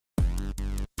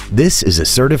This is a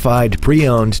certified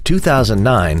pre-owned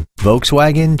 2009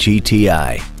 Volkswagen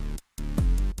GTI.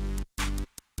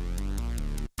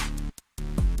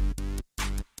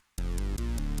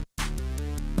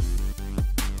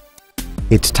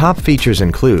 Its top features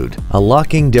include a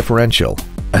locking differential,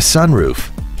 a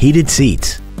sunroof, heated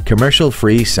seats,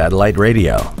 commercial-free satellite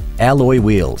radio, alloy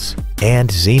wheels, and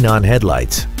xenon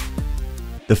headlights.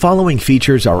 The following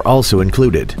features are also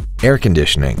included: air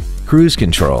conditioning, cruise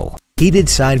control, heated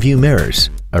side view mirrors,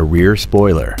 a rear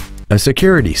spoiler, a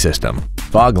security system,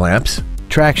 fog lamps,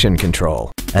 traction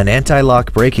control, an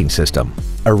anti-lock braking system,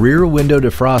 a rear window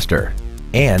defroster,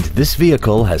 and this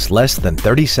vehicle has less than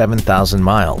 37,000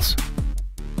 miles.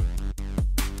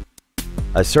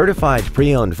 A certified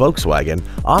pre-owned Volkswagen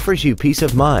offers you peace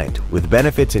of mind with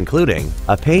benefits including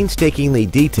a painstakingly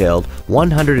detailed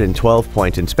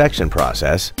 112-point inspection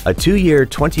process, a 2-year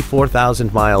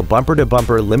 24,000-mile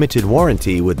bumper-to-bumper limited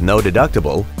warranty with no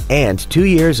deductible, and 2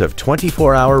 years of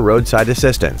 24-hour roadside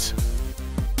assistance.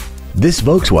 This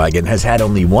Volkswagen has had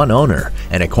only one owner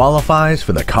and it qualifies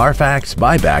for the Carfax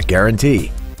buyback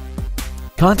guarantee.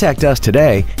 Contact us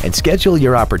today and schedule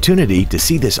your opportunity to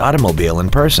see this automobile in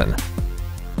person.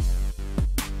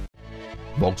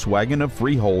 Volkswagen of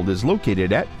Freehold is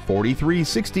located at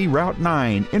 4360 Route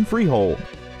 9 in Freehold.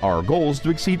 Our goal is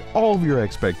to exceed all of your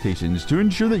expectations to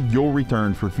ensure that you'll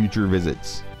return for future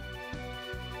visits.